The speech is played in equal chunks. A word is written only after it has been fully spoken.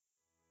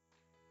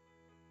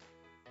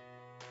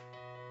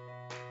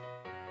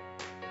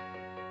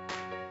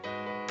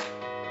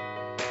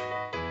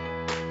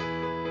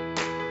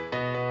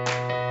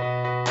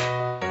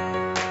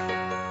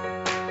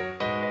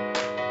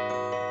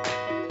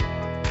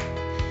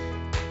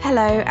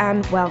Hello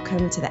and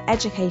welcome to the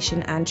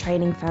Education and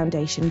Training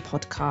Foundation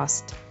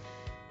podcast.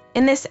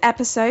 In this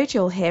episode,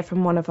 you'll hear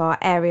from one of our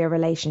area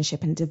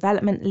relationship and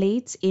development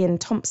leads, Iain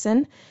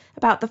Thompson,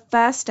 about the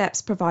first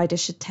steps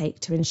providers should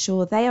take to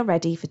ensure they are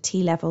ready for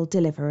T-level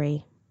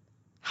delivery.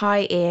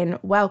 Hi Iain,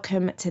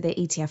 welcome to the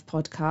ETF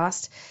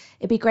podcast.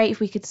 It'd be great if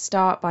we could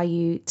start by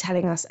you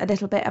telling us a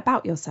little bit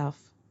about yourself.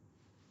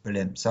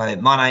 Brilliant. So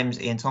my name's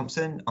Iain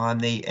Thompson. I'm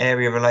the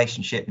Area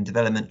Relationship and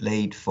Development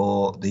Lead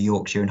for the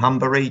Yorkshire and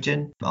Humber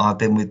region. I've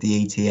been with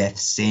the ETF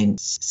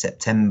since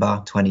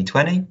September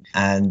 2020.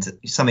 And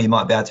some of you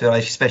might be able to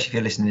realize, especially if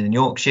you're listening in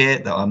Yorkshire,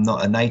 that I'm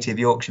not a native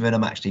Yorkshireman.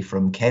 I'm actually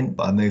from Kent,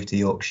 but I moved to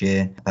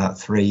Yorkshire about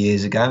 3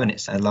 years ago, and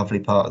it's a lovely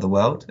part of the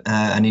world.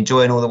 And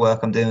enjoying all the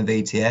work I'm doing with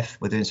ETF.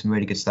 We're doing some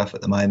really good stuff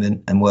at the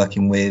moment and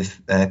working with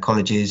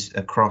colleges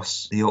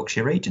across the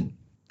Yorkshire region.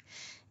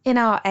 In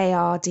our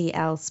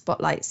ARDL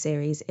Spotlight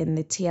series in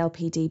the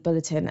TLPD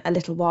Bulletin a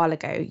little while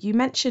ago, you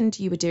mentioned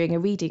you were doing a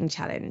reading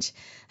challenge.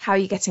 How are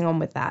you getting on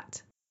with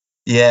that?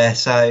 Yeah,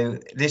 so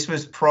this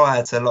was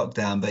prior to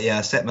lockdown, but yeah,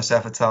 I set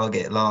myself a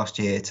target last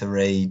year to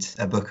read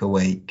a book a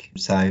week.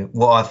 So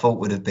what I thought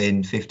would have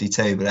been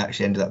 52, but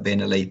actually ended up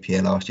being a leap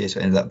year last year, so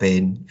it ended up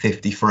being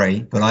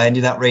 53. But I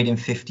ended up reading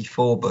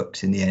 54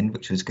 books in the end,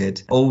 which was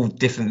good. All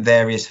different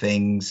various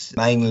things,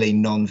 mainly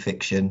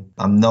non-fiction.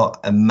 I'm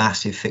not a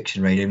massive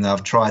fiction reader, even though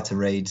I've tried to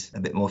read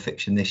a bit more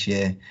fiction this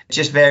year.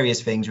 Just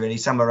various things really,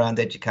 some around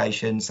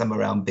education, some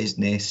around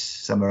business,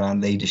 some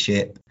around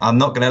leadership. I'm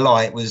not going to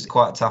lie, it was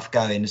quite tough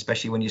going, especially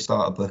when you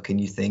start a book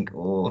and you think,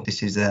 oh,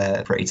 this is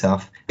pretty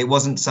tough. It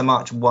wasn't so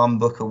much one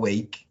book a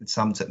week.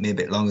 Some took me a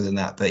bit longer than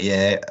that. But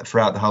yeah,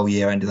 throughout the whole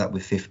year, I ended up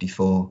with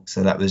 54.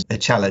 So that was a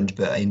challenge,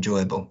 but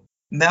enjoyable.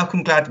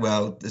 Malcolm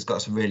Gladwell has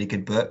got some really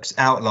good books.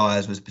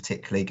 Outliers was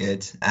particularly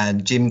good.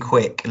 And Jim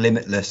Quick,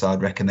 Limitless,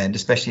 I'd recommend,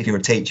 especially if you're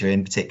a teacher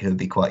in particular, would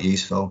be quite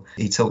useful.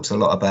 He talks a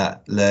lot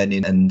about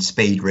learning and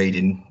speed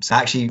reading. So I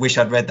actually wish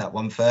I'd read that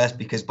one first,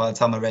 because by the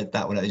time I read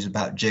that one, it was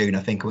about June.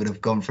 I think I would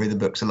have gone through the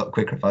books a lot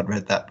quicker if I'd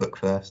read that book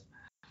first.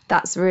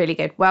 That's really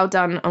good. Well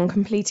done on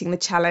completing the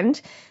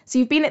challenge. So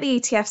you've been at the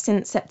ETF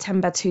since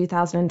September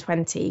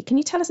 2020. Can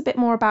you tell us a bit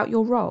more about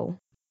your role?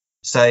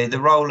 So the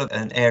role of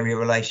an area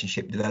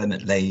relationship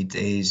development lead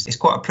is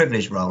quite a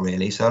privileged role,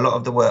 really. So a lot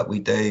of the work we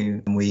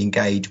do, and we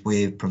engage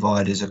with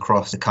providers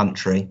across the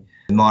country.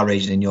 In my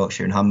region in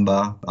Yorkshire and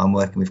Humber, I'm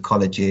working with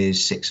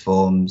colleges, sixth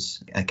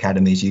forms,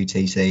 academies,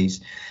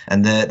 UTCs.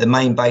 And the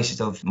main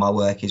basis of my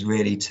work is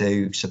really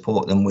to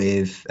support them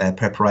with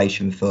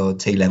preparation for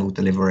T-level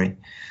delivery.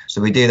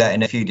 So we do that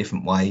in a few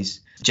different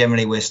ways.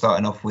 Generally, we're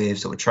starting off with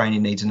sort of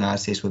training needs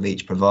analysis with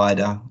each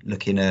provider,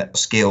 looking at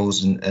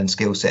skills and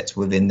skill sets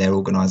within their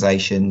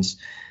organisations,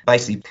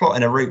 basically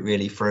plotting a route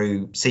really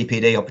through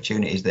CPD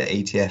opportunities that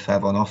ETF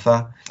have on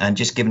offer, and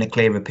just giving a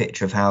clearer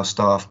picture of how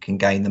staff can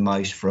gain the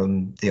most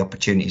from the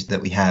opportunities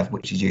that we have,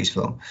 which is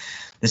useful.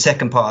 The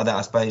second part of that,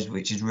 I suppose,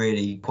 which is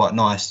really quite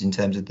nice in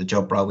terms of the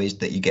job role, is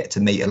that you get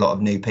to meet a lot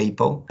of new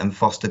people and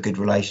foster good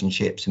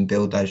relationships and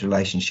build those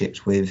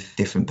relationships with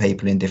different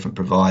people in different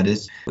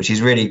providers, which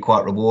is really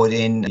quite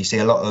rewarding. You see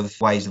a lot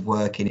of ways of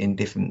working in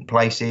different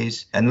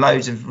places and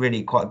loads of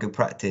really quite good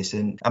practice.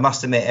 And I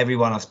must admit,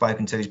 everyone I've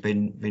spoken to has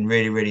been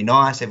really, really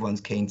nice.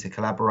 Everyone's keen to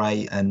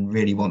collaborate and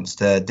really wants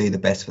to do the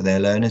best for their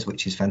learners,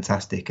 which is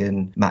fantastic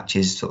and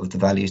matches sort of the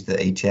values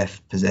that ETF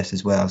possess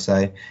as well.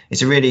 So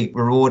it's a really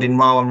rewarding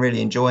role. I'm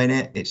really enjoying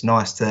it. It's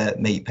nice to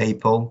meet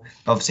people.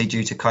 Obviously,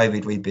 due to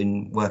COVID, we've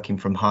been working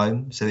from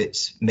home, so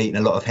it's meeting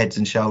a lot of heads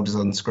and shoulders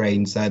on the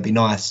screen. So it'd be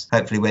nice,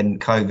 hopefully, when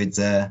COVID's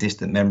a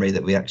distant memory,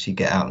 that we actually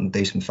get out and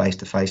do some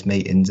face-to-face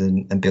meetings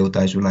and build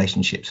those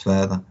relationships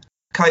further.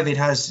 COVID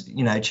has,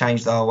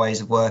 changed our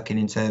ways of working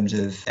in terms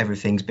of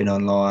everything's been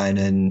online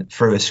and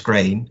through a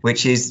screen,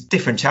 which is a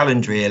different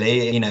challenge,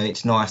 really.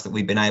 It's nice that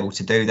we've been able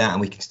to do that and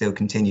we can still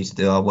continue to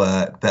do our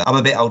work. But I'm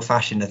a bit old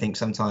fashioned. I think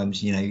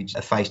sometimes,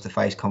 a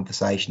face-to-face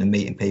conversation and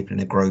meeting people in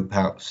a group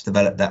helps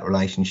develop that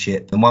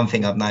relationship. And one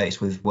thing I've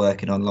noticed with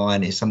working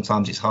online is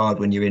sometimes it's hard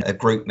when you're in a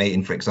group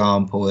meeting, for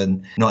example,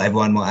 and not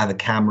everyone might have a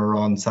camera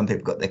on. Some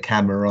people got their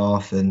camera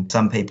off and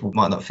some people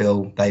might not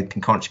feel they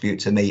can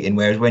contribute to a meeting.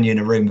 Whereas when you're in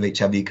a room with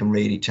each other, you can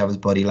read each other's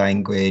body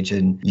language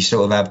and you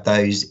sort of have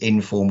those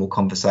informal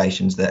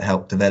conversations that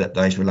help develop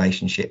those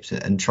relationships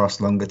and trust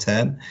longer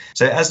term.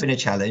 So it has been a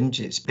challenge.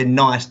 It's been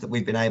nice that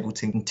we've been able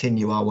to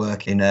continue our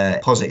work in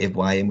a positive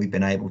way and we've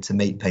been able to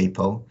meet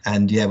people.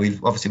 And yeah, we've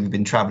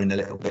been traveling a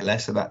little bit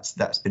less, so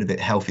that's been a bit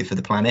healthy for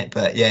the planet.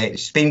 But yeah,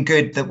 it's been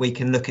good that we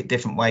can look at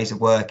different ways of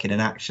working, and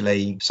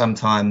actually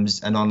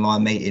sometimes an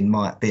online meeting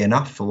might be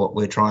enough for what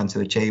we're trying to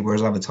achieve,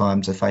 whereas other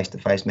times a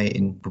face-to-face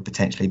meeting would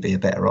potentially be a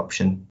better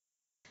option.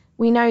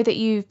 We know that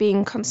you've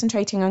been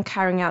concentrating on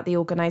carrying out the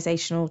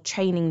organisational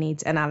training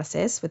needs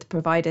analysis with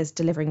providers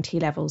delivering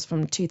T-levels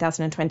from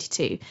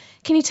 2022.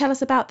 Can you tell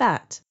us about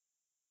that?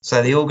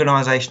 So the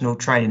organisational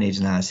training needs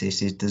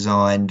analysis is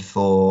designed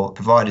for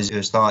providers who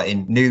are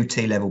starting new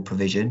T-level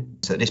provision.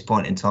 So at this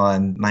point in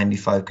time, mainly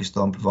focused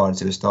on providers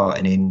who are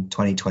starting in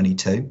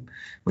 2022.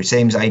 which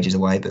seems ages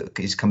away, but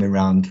is coming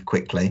around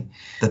quickly.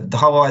 The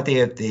whole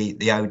idea of the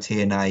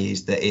OTNA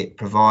is that it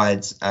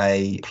provides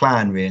a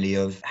plan really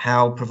of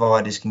how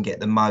providers can get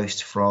the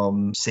most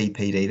from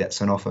CPD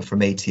that's on offer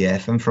from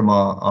ETF and from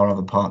our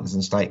other partners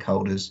and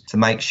stakeholders to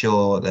make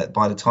sure that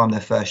by the time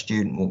their first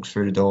student walks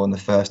through the door on the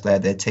first day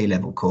of their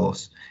T-level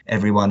course,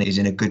 everyone is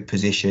in a good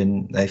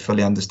position. They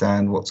fully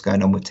understand what's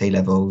going on with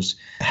T-levels,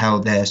 how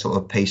their sort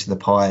of piece of the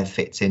pie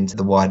fits into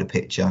the wider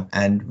picture.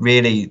 And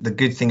really the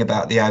good thing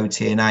about the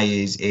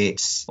OTNA is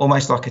it's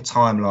almost like a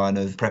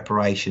timeline of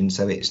preparation.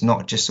 So it's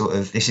not just sort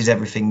of this is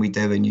everything we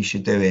do and you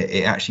should do it.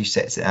 It actually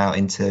sets it out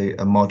into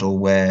a model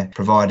where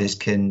providers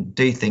can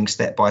do things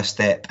step by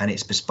step, and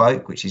it's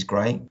bespoke, which is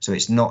great. So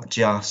it's not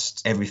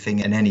just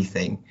everything and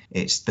anything.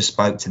 It's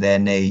bespoke to their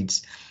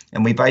needs.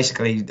 And we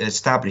basically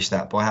establish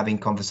that by having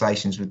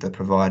conversations with the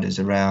providers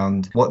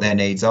around what their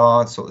needs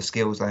are, sort of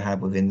skills they have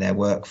within their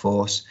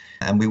workforce.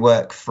 And we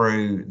work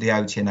through the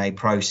OTNA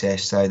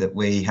process so that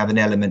we have an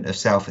element of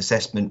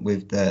self-assessment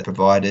with the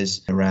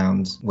providers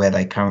around where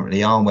they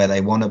currently are and where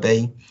they want to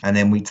be. And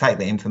then we take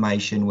the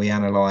information, we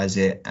analyse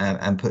it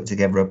and put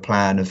together a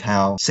plan of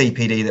how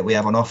CPD that we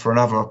have on offer and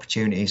other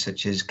opportunities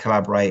such as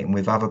collaborating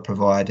with other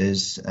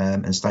providers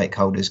and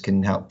stakeholders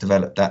can help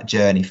develop that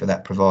journey for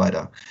that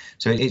provider.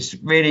 So it's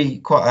really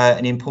quite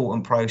an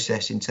important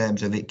process in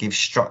terms of it gives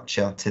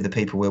structure to the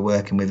people we're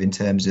working with in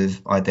terms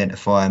of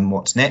identifying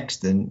what's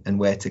next and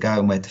where to go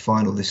and where to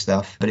find all this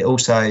stuff. But it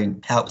also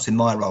helps in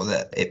my role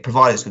that it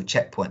provides us with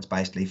checkpoints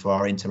basically for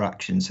our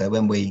interaction. So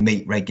when we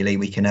meet regularly,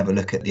 we can have a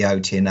look at the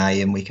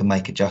OTNA and we can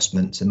make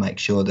adjustments and make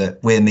sure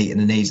that we're meeting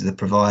the needs of the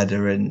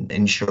provider and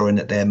ensuring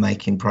that they're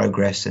making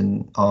progress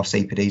and our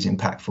CPD is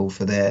impactful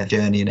for their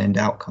journey and end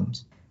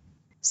outcomes.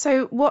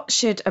 So what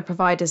should a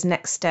provider's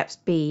next steps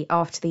be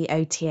after the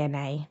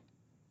OTNA?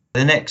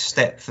 The next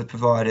step for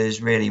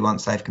providers really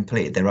once they've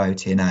completed their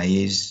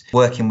OTNA is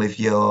working with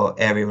your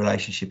area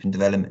relationship and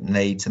development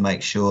lead to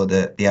make sure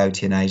that the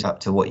OTNA is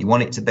up to what you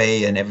want it to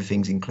be and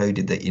everything's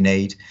included that you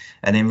need.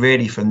 And then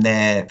really from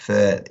there,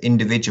 for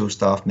individual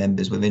staff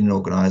members within an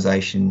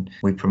organisation,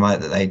 we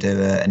promote that they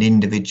do an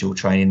individual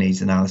training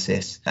needs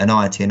analysis, an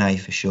ITNA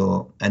for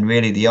short. And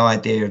really the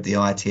idea of the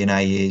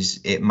ITNA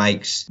is it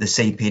makes the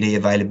CPD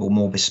available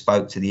more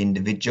bespoke to the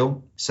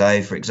individual.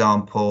 So for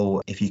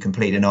example, if you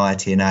complete an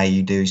ITNA,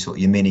 you do sort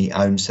of your mini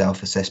own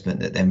self-assessment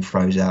that then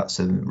throws out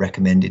some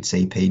recommended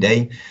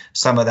CPD.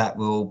 Some of that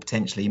will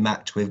potentially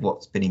match with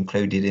what's been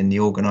included in the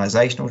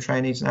organisational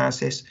training needs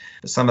analysis,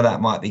 but some of that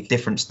might be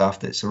different stuff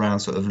that's around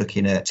sort of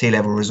looking at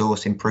T-level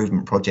resource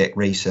improvement project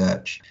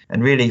research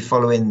and really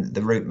following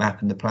the route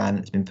map and the plan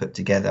that's been put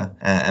together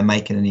and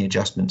making any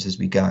adjustments as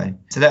we go.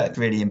 So that's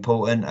really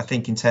important. I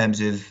think in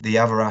terms of the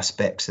other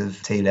aspects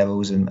of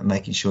T-levels and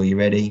making sure you're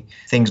ready,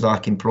 things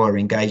like employer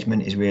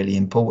engagement is really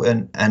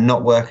important and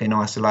not working in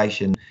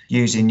isolation.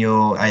 Using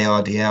your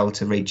ARDL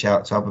to reach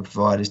out to other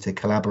providers to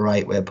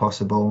collaborate where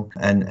possible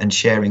and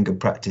sharing good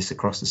practice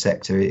across the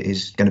sector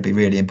is going to be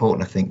really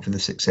important, I think, for the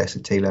success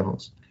of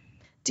T-levels.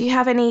 Do you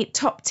have any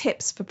top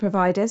tips for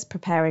providers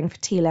preparing for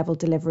T-level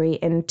delivery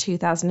in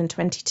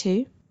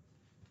 2022?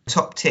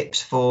 Top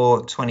tips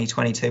for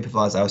 2022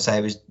 providers, I would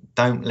say, was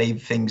don't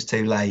leave things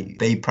too late.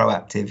 Be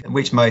proactive,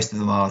 which most of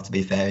them are, to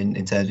be fair, in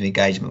terms of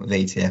engagement with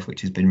ETF,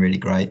 which has been really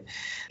great.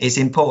 It's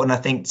important,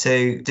 I think,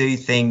 to do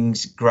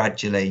things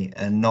gradually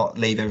and not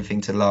leave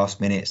everything to the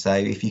last minute. So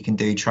if you can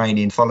do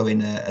training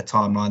following a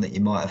timeline that you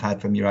might have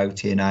had from your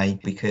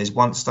OTNA, because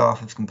once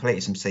staff have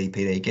completed some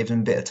CPD, give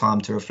them a bit of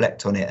time to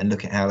reflect on it and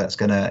look at how that's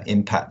going to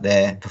impact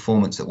their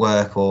performance at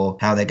work or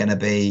how they're going to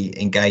be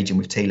engaging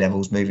with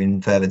T-levels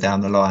moving further down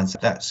the line. So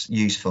that's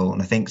useful.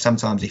 And I think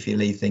sometimes if you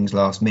leave things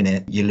last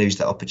minute, you lose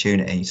that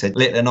opportunity. So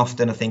little and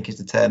often, I think, is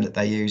the term that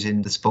they use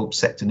in the sports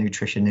sector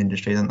nutrition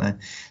industry, don't they?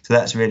 So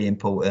that's really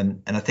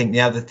important. And I think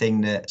the other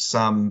thing that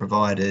some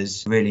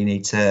providers really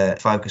need to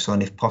focus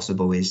on, if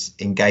possible, is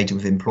engaging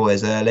with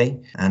employers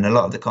early. And a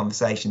lot of the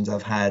conversations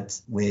I've had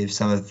with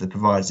some of the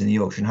providers in the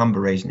Yorkshire and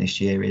Humber region this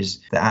year is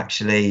that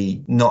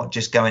actually not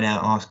just going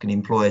out asking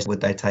employers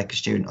would they take a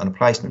student on a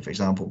placement, for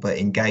example, but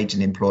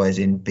engaging employers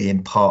in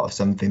being part of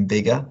something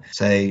bigger.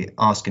 So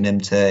asking them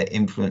to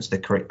influence the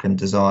curriculum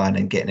design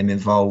and getting them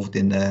involved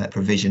in the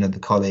provision of the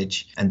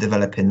college and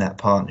developing that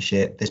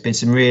partnership. There's been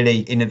some really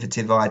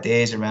innovative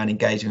ideas around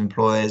engaging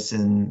employers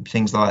and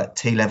things like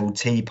T-level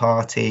tea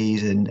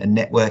parties and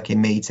networking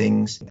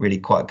meetings. Really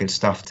quite good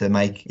stuff to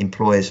make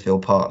employers feel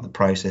part of the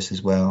process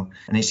as well.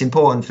 And it's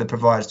important for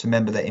providers to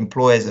remember that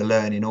employers are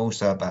learning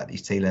also about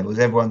these T-levels.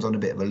 Everyone's on a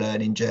bit of a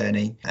learning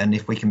journey. And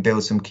if we can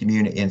build some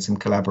community and some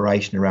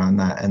collaboration around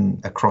that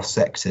and across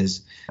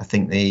sectors, I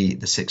think the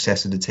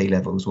success of the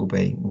T-levels will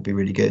be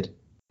really good.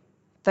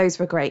 Those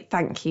were great.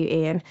 Thank you,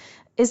 Iain.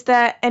 Is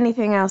there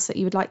anything else that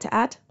you would like to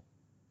add?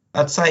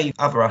 I'd say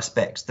other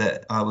aspects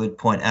that I would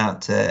point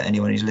out to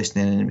anyone who's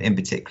listening, in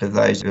particular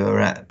those who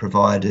are at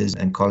providers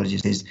and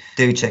colleges, is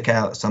do check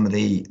out some of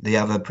the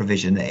other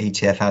provision that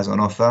ETF has on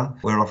offer.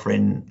 We're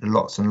offering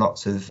lots and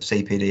lots of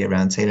CPD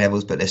around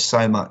T-levels, but there's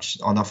so much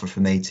on offer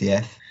from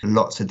ETF,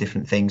 lots of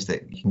different things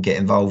that you can get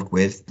involved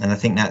with. And I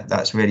think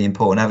that's really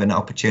important, having an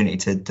opportunity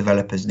to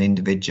develop as an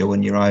individual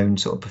and your own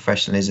sort of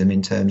professionalism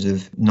in terms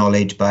of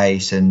knowledge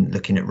base and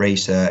looking at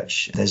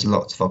research. There's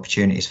lots of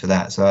opportunities for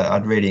that. So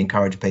I'd really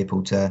encourage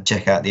people to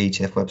check out the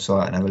ETF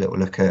website and have a little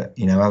look at,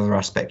 other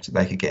aspects that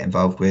they could get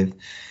involved with.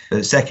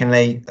 But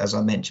secondly, as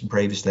I mentioned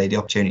previously, the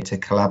opportunity to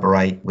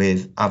collaborate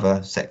with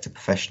other sector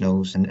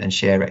professionals and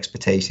share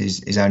expertise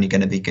is only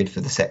going to be good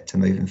for the sector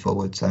moving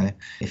forward. So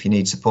if you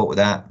need support with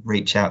that,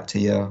 reach out to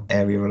your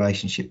area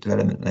relationship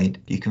development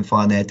lead. You can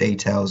find their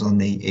details on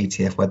the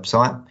ETF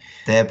website.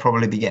 They'll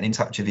probably be getting in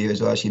touch with you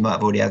as well. So you might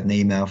have already had an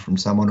email from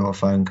someone or a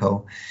phone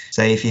call.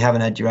 So if you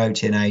haven't had your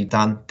OTNA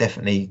done,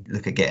 definitely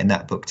look at getting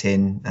that booked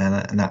in.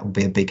 And that will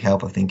be a big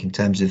help, I think, in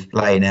terms of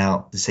laying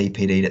out the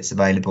CPD that's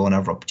available and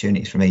other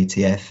opportunities from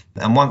ETF.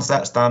 And once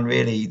that's done,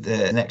 really,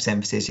 the next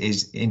emphasis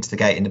is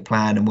instigating the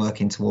plan and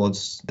working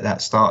towards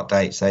that start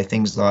date. So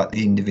things like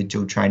the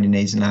individual training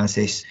needs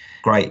analysis,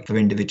 great for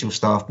individual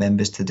staff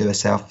members to do a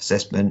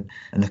self-assessment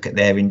and look at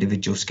their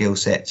individual skill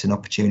sets and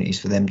opportunities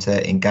for them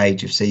to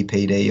engage with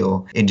CPD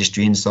or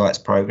industry insights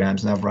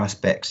programs and other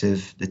aspects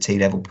of the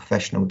T-level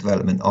professional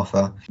development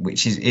offer,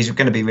 which is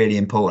going to be really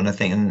important, I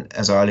think. And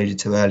as I alluded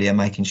to earlier,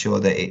 making sure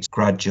that it's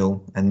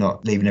gradual and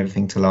not leaving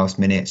everything to last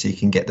minute so you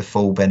can get the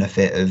full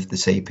benefit of the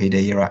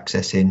CPD you're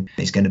accessing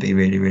is going to be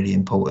really, really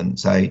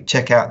important. So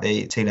check out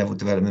the T-level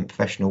development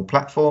professional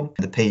platform,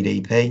 the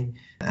PDP,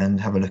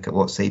 and have a look at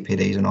what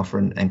CPD is on offer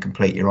and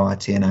complete your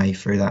ITNA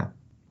through that.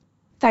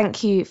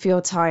 Thank you for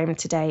your time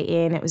today,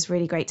 Iain. It was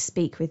really great to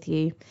speak with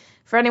you.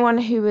 For anyone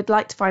who would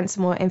like to find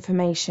some more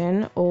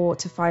information or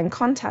to find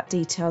contact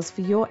details for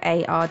your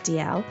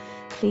ARDL,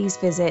 please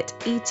visit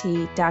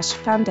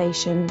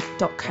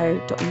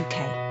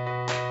et-foundation.co.uk.